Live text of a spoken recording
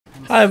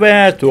Hi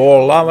there to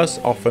all lovers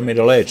of the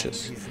Middle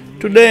Ages.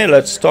 Today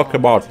let's talk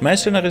about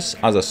mercenaries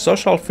as a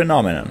social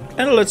phenomenon,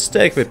 and let's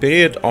take the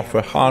period of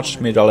the harsh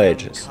Middle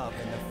Ages.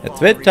 At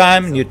that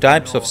time new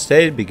types of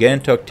state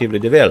began to actively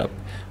develop.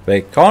 The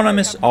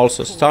economies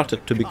also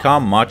started to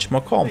become much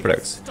more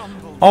complex.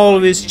 All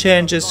these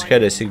changes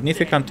had a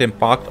significant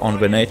impact on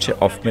the nature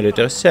of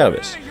military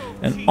service,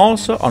 and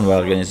also on the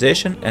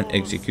organization and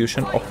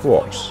execution of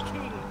wars.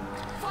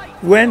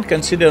 When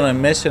considering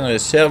mercenary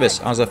service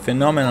as a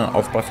phenomenon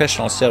of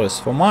professional service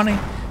for money,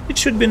 it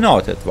should be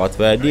noted that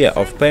the idea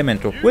of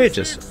payment of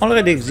wages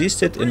already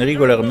existed in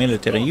regular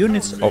military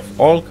units of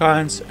all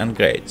kinds and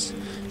grades.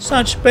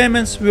 Such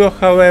payments were,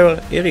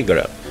 however,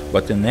 irregular,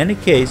 but in any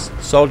case,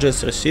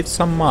 soldiers received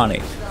some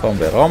money from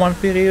the Roman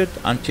period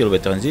until the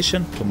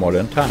transition to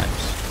modern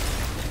times.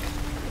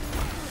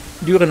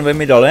 During the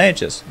Middle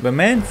Ages, the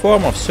main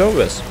form of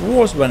service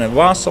was when a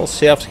vassal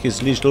served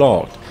his liege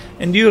lord,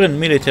 and during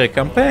military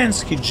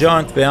campaigns he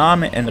joined the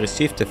army and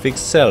received a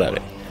fixed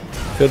salary.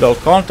 Feudal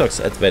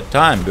contracts at that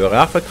time were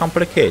rather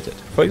complicated.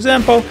 For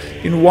example,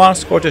 in one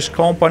Scottish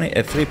company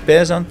a free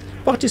peasant,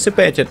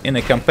 participating in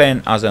a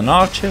campaign as an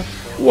archer,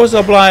 was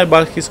obliged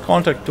by his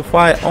contract to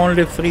fire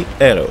only 3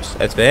 arrows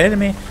at the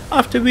enemy,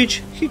 after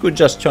which he could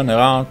just turn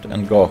around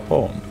and go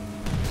home.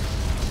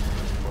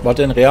 But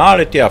in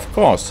reality, of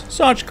course,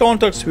 such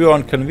contracts were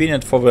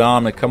inconvenient for the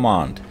army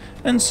command,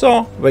 and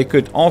so they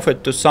could offer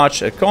to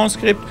such a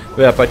conscript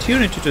the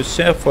opportunity to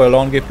serve for a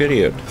longer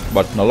period,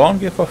 but no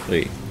longer for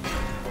free.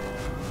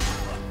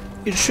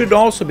 It should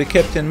also be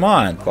kept in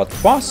mind that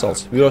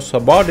vassals were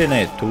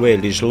subordinate to their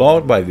liege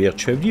lord by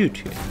virtue of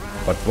duty,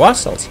 but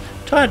vassals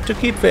tried to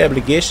keep their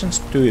obligations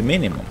to a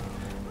minimum.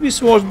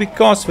 This was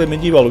because the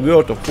medieval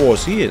world of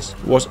those years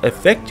was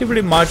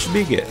effectively much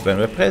bigger than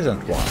the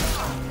present one.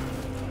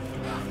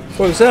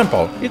 For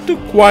example, it took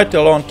quite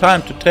a long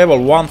time to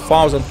travel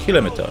 1000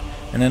 kilometers,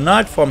 and a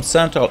knight from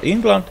central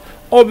England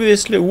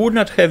obviously would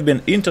not have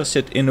been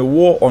interested in a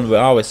war on the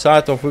other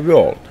side of the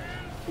world,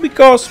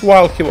 because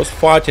while he was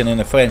fighting in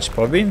a French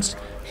province,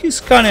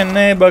 his cunning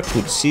neighbor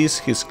could seize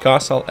his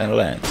castle and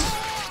lands.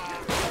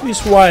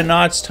 This is why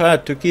knights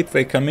tried to keep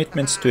their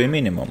commitments to a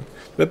minimum.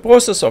 The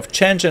process of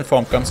changing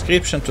from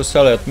conscription to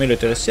salaried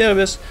military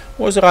service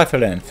was rather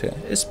lengthy,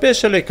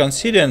 especially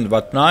considering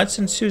that knights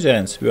and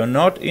suzerains were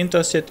not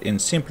interested in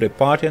simply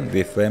parting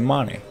with their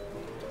money.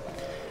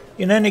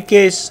 In any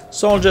case,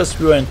 soldiers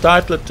were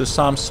entitled to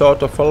some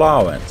sort of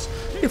allowance,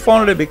 if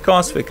only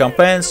because the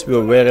campaigns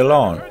were very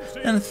long,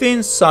 and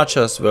things such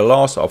as the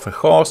loss of a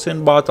horse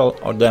in battle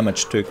or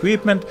damage to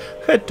equipment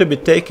had to be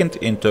taken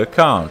into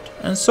account,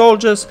 and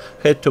soldiers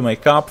had to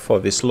make up for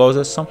these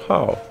losses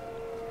somehow.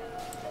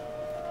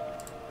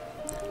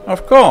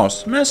 Of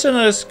course,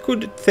 mercenaries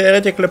could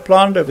theoretically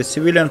plunder the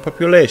civilian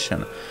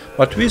population,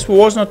 but this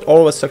was not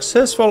always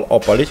successful or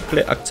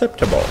politically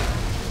acceptable.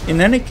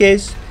 In any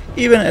case,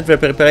 even at the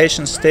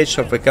preparation stage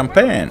of the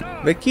campaign,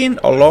 the king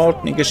or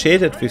lord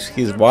negotiated with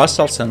his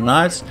vassals and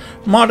knights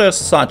matters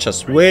such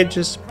as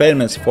wages,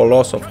 payments for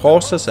loss of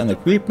horses and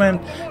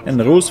equipment, and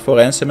rules for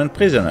ransoming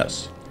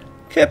prisoners.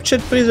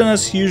 Captured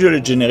prisoners usually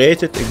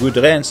generated a good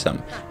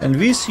ransom, and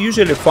this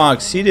usually far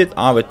exceeded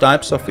other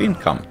types of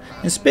income,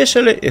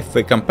 especially if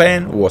the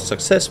campaign was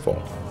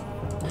successful.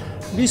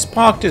 This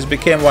practice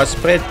became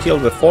widespread till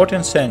the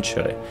 14th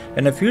century,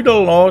 and a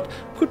feudal lord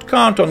could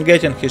count on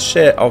getting his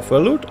share of the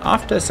loot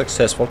after a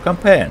successful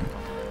campaign,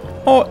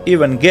 or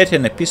even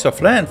getting a piece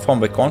of land from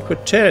the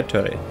conquered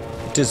territory.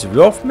 It is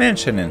worth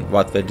mentioning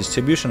that the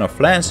distribution of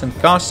lands and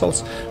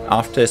castles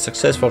after a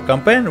successful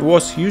campaign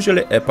was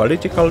usually a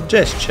political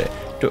gesture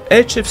to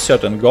achieve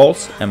certain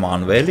goals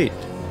among the elite.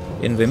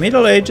 In the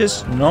Middle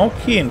Ages, no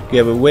king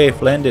gave away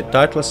landed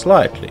titles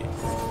lightly.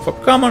 For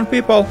common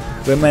people,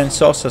 the main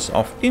sources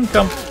of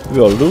income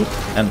were loot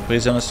and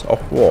prisoners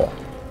of war.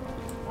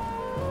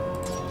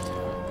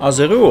 As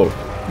a rule,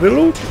 the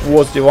loot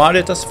was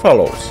divided as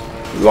follows: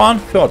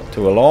 1/3 to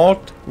the lord,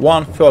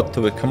 1/3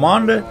 to the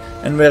commander,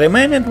 and the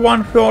remaining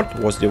 1/3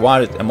 was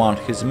divided among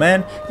his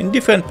men in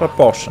different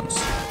proportions,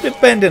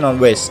 depending on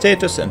their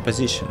status and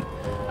position.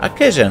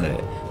 Occasionally,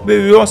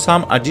 there were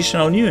some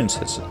additional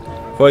nuances.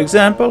 For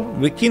example,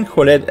 the king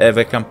who led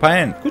the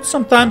campaign could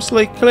sometimes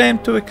lay claim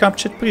to the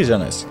captured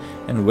prisoners,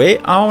 and their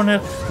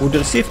owner would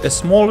receive a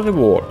small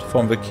reward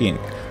from the king,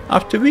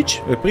 after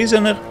which the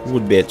prisoner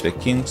would be at the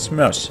king's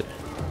mercy.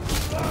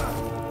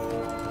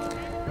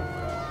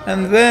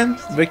 And then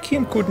the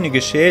king could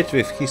negotiate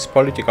with his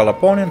political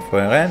opponent for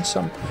a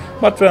ransom,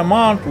 but the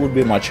amount would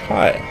be much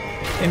higher.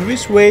 In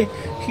this way,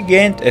 he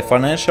gained a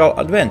financial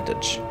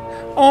advantage.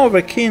 Or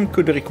the king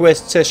could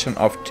request cession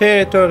of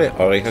territory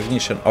or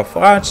recognition of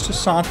rights to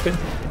something,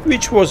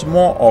 which was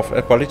more of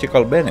a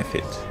political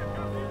benefit.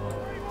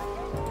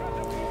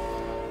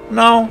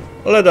 Now,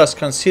 let us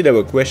consider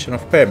the question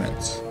of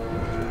payments.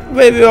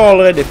 They were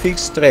already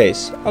fixed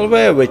rates,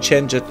 although they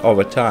changed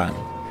over time.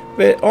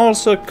 They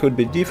also could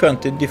be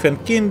different in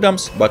different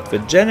kingdoms, but the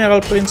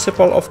general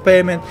principle of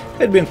payment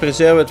had been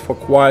preserved for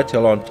quite a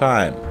long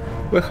time.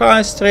 The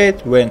highest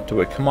rate went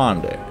to a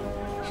commander.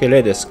 he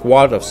led a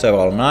squad of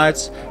several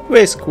knights,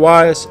 with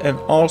squires and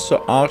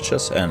also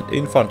archers and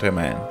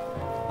infantrymen.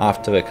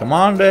 After the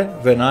commander,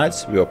 the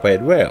knights were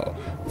paid well,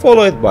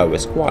 followed by the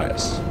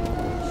squires.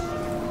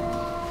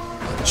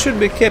 It should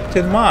be kept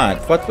in mind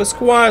that the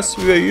squires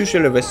were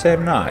usually the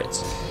same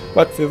knights,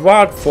 but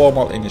without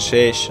formal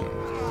initiation.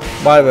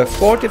 By the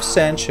 14th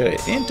century,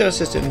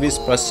 interest in this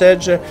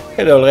procedure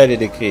had already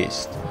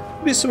decreased.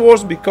 This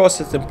was because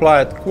it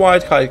implied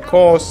quite high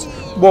costs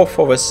both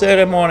for the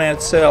ceremony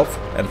itself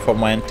and for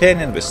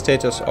maintaining the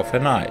status of a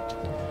knight.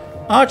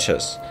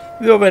 Archers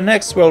were the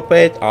next well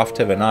paid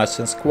after the knights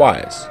and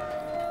squires.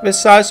 The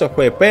size of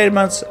their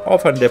payments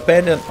often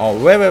depended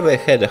on whether they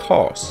had a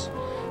horse,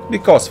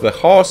 because the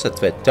horse at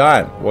that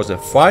time was a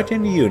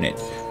fighting unit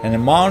and a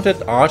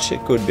mounted archer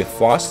could be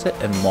faster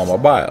and more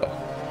mobile.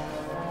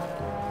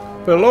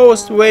 The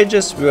lowest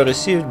wages were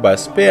received by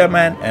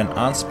spearmen and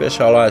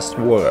unspecialized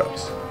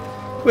warriors.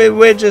 Their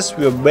wages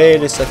were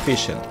barely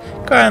sufficient,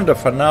 kind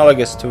of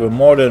analogous to the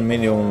modern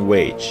minimum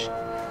wage.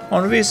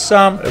 On this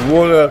sum, a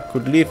warrior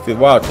could live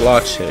without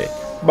luxury,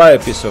 buy a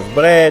piece of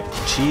bread,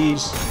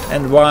 cheese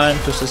and wine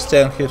to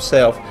sustain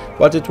himself,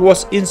 but it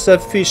was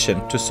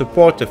insufficient to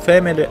support a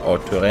family or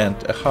to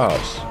rent a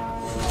house.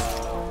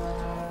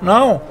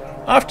 Now,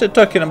 after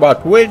talking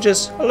about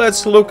wages,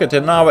 let's look at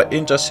another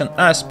interesting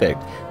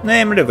aspect,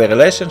 namely the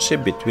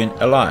relationship between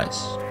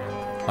allies.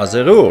 As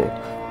a rule,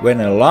 when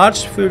a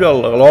large feudal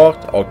lord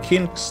or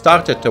king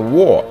started a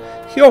war,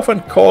 he often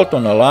called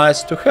on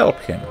allies to help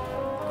him.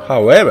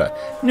 However,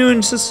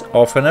 nuances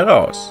often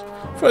arose.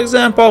 For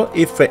example,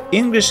 if the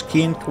English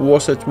king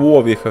was at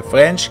war with a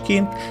French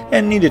king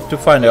and needed to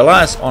find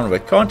allies on the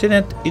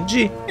continent,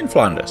 e.g. in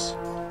Flanders.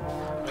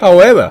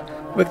 However,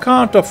 the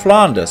Count of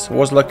Flanders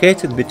was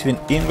located between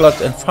England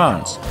and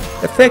France,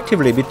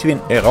 effectively between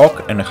a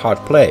rock and a hard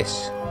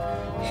place.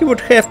 He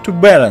would have to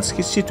balance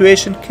his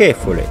situation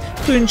carefully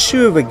to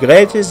ensure the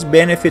greatest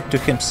benefit to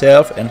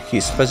himself and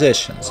his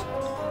possessions.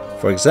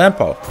 For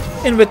example,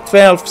 in the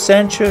 12th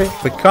century,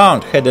 the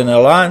Count had an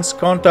alliance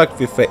contract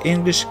with the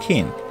English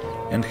king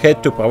and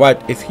had to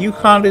provide a few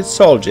hundred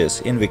soldiers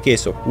in the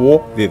case of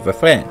war with the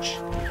French.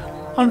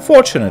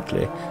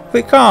 Unfortunately,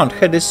 the Count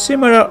had a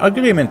similar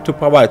agreement to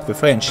provide the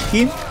French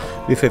king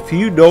with a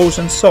few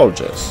dozen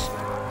soldiers.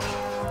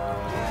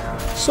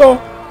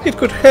 So, it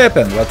could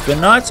happen that the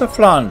Knights of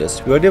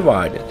Flanders were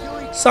divided,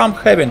 some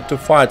having to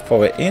fight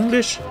for the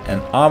English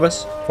and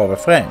others for the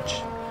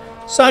French.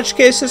 Such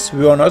cases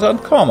were not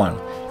uncommon,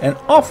 and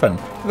often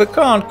the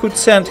Count could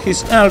send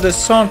his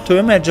eldest son to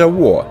a major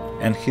war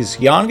and his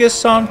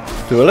youngest son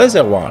to a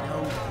lesser one.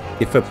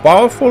 If a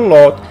powerful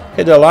lord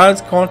had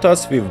alliance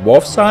contracts with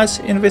both sides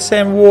in the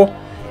same war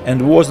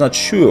and was not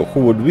sure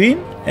who would win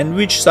and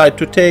which side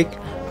to take,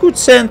 could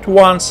send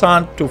one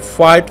son to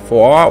fight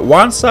for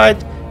one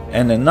side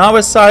and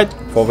another side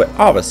for the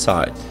other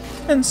side.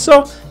 And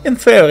so, in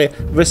theory,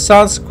 the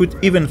sons could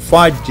even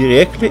fight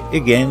directly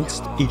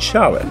against each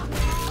other.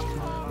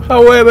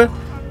 However,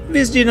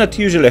 this did not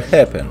usually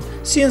happen,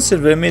 since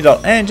in the Middle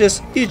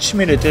Ages each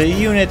military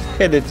unit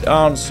had its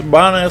own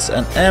banners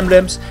and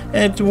emblems,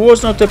 and it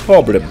was not a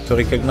problem to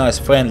recognize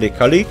friendly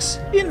colleagues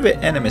in the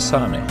enemy's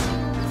army.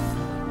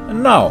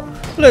 And now,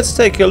 let's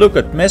take a look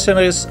at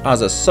mercenaries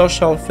as a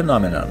social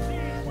phenomenon.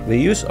 The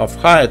use of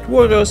hired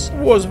warriors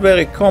was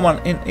very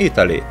common in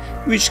Italy,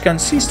 which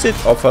consisted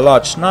of a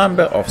large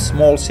number of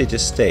small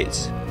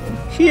city-states.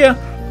 Here,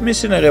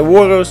 mercenary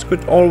warriors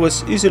could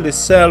always easily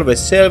sell their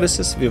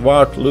services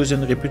without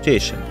losing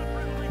reputation,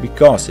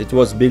 because it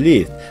was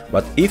believed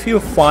that if you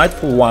fight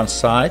for one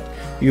side,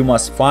 you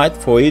must fight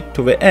for it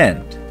to the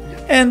end,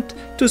 and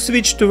to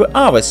switch to the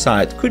other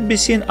side could be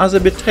seen as a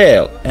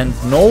betrayal, and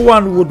no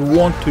one would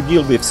want to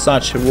deal with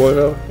such a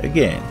warrior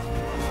again.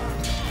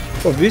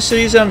 For this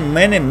reason,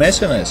 many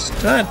mercenaries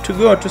tried to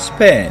go to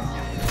Spain,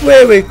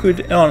 where they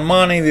could earn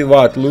money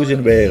without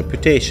losing their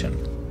reputation.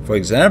 For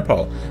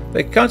example,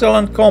 the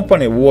Catalan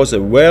Company was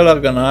a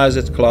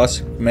well-organized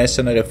classic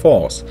mercenary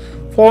force,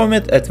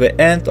 formed at the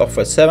end of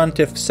the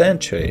 17th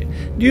century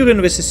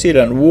during the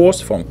Sicilian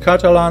Wars from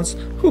Catalans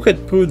who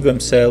had proved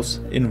themselves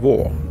in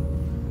war.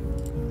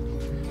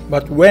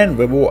 But when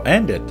the war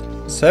ended,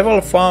 several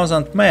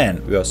thousand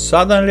men were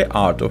suddenly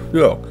out of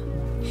work.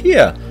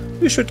 Here,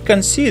 we should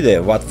consider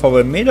that for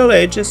the Middle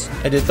Ages,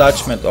 a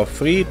detachment of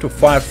 3,000 to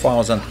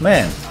 5,000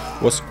 men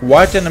was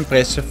quite an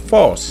impressive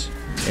force.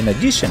 In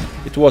addition,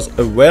 it was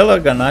a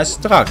well-organized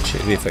structure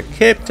with a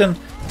captain,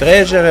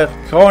 treasurer,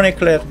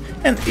 chronicler,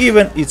 and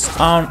even its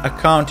own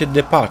accounting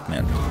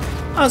department.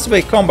 As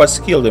their combat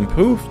skill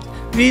improved,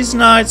 these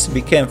knights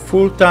became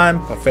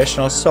full-time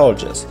professional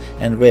soldiers,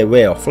 and their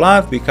way of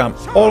life became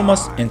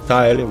almost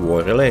entirely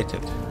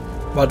war-related.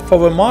 But for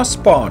the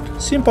most part,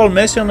 simple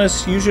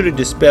mercenaries usually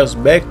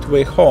dispersed back to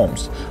their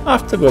homes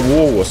after the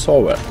war was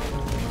over.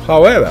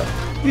 However,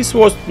 this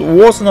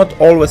was not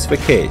always the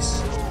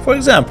case. For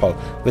example,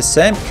 the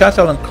same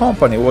Catalan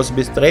company was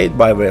betrayed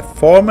by their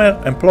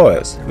former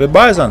employers, the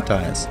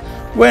Byzantines,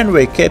 when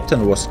their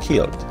captain was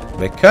killed.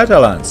 The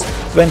Catalans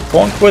then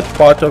conquered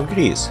part of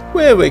Greece,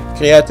 where they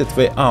created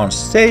their own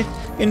state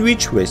in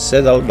which we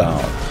settled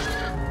down.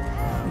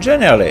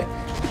 Generally,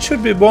 it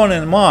should be borne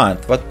in mind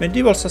that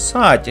medieval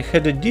society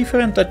had a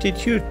different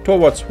attitude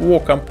towards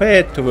war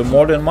compared to the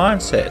modern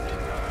mindset.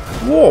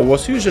 War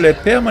was usually a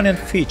permanent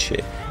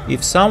feature.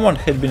 If someone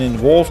had been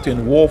involved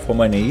in war for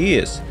many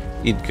years,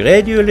 it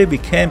gradually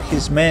became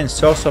his main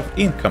source of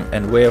income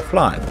and way of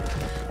life.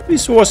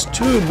 This was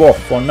true both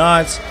for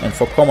knights and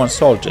for common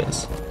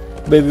soldiers.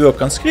 They were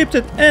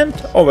conscripted and,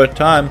 over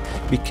time,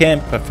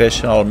 became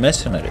professional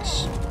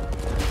mercenaries.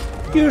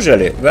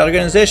 Usually, the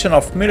organization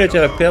of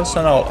military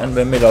personnel in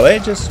the Middle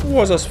Ages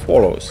was as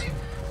follows.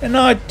 A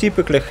knight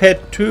typically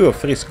had 2 or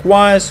 3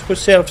 squires who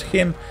served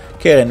him,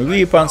 carrying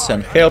weapons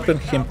and helping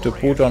him to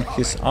put on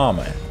his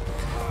armor.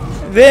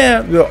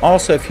 There were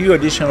also a few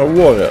additional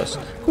warriors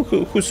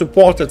who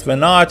supported the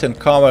knight and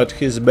covered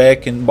his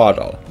back in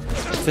battle.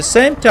 At the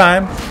same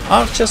time,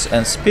 archers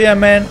and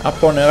spearmen,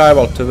 upon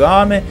arrival to the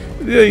army,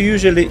 were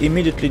usually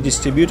immediately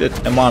distributed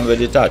among the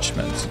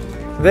detachments.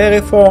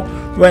 Therefore,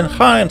 when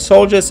hiring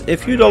soldiers, a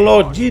feudal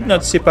lord did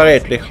not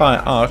separately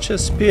hire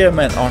archers,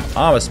 spearmen or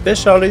other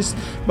specialists,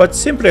 but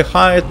simply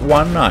hired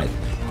one knight,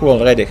 who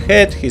already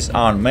had his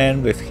armed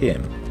men with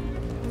him.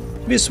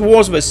 This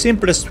was the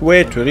simplest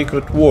way to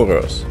recruit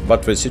warriors,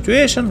 but the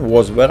situation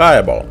was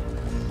variable.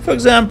 For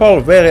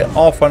example, very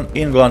often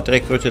England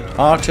recruited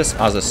archers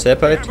as a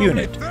separate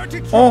unit,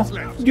 or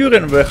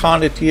during the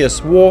 100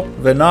 Years' War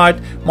the knight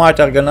might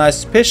organize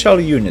special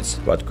units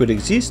that could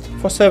exist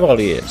for several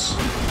years.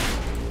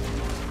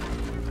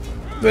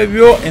 They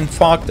were in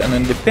fact an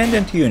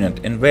independent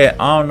unit in their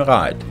own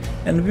right,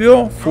 and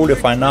were fully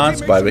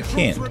financed by the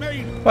king,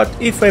 but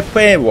if their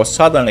pay was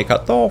suddenly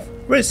cut off,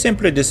 they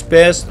simply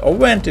dispersed or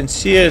went in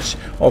search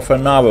of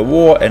another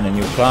war and a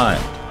new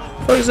client.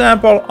 For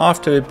example,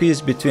 after the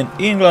peace between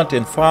England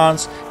and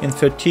France in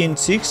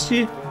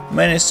 1360,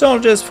 many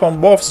soldiers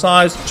from both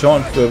sides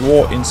joined the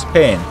war in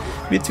Spain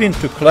between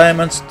 2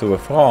 claimants to the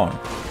throne.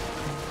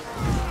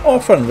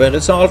 Often the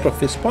result of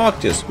this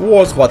practice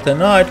was that a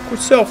knight could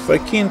serve the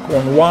king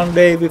on one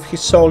day with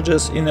his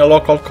soldiers in a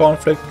local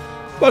conflict,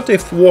 but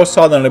if war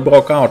suddenly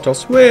broke out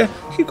elsewhere,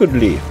 he could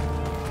leave.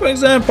 For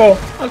example,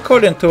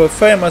 according to a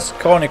famous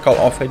chronicle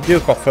of a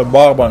duke of the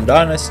Bourbon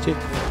dynasty,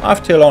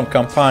 after a long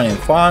campaign in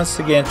France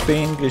against the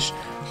English,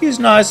 his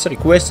knights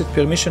requested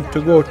permission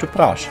to go to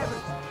Prussia.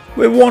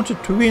 They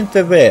wanted to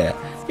winter there,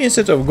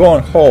 instead of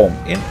going home,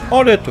 in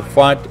order to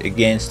fight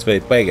against the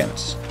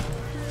pagans.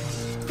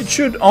 It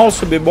should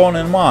also be borne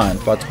in mind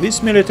that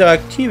these military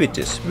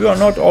activities were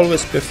not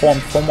always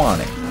performed for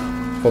money.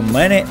 For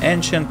many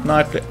ancient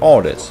knightly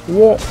orders,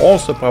 war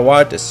also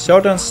provided a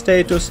certain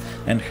status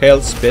and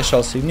held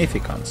special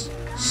significance.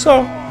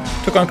 So,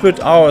 to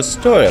conclude our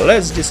story,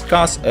 let's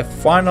discuss a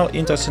final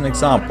interesting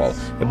example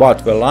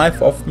about the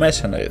life of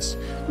mercenaries,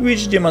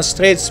 which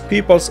demonstrates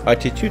people's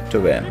attitude to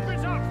them.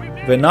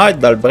 The knight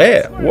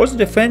d'Albret was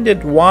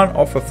defending one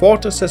of the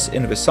fortresses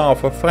in the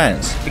south of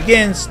France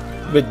against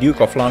the Duke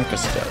of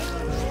Lancaster.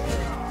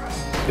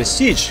 The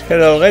siege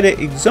had already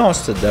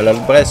exhausted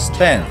d'Albret's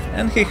strength,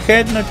 and he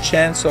had no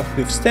chance of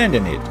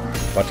withstanding it,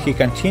 but he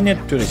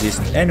continued to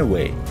resist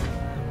anyway.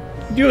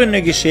 During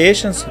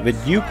negotiations, the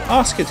Duke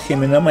asked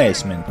him in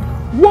amazement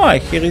why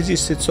he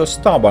resisted so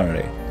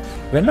stubbornly.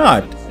 The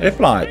knight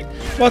replied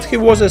that he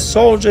was a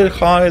soldier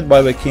hired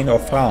by the King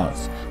of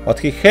France, but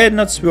he had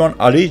not sworn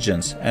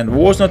allegiance and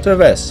was not a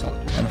vassal,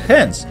 and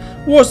hence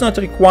was not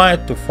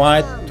required to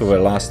fight to the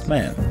last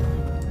man.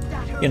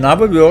 In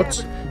other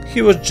words,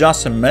 he was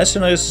just a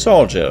mercenary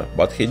soldier,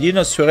 but he did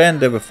not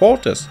surrender the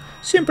fortress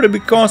simply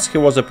because he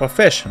was a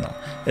professional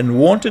and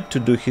wanted to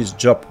do his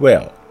job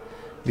well.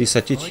 This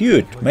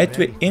attitude made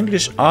the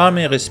English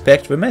army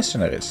respect the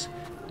mercenaries,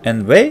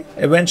 and they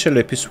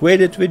eventually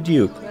persuaded the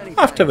Duke,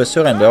 after the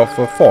surrender of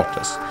the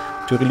fortress,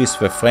 to release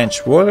the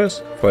French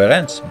warriors for a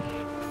ransom.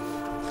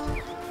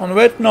 On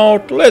that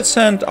note, let's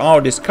end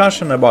our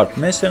discussion about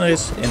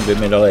mercenaries in the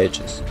Middle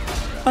Ages.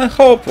 I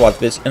hope that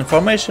this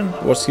information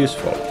was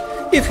useful.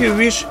 If you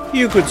wish,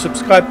 you could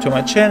subscribe to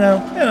my channel,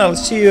 and I'll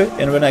see you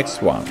in the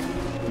next one.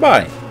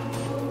 Bye!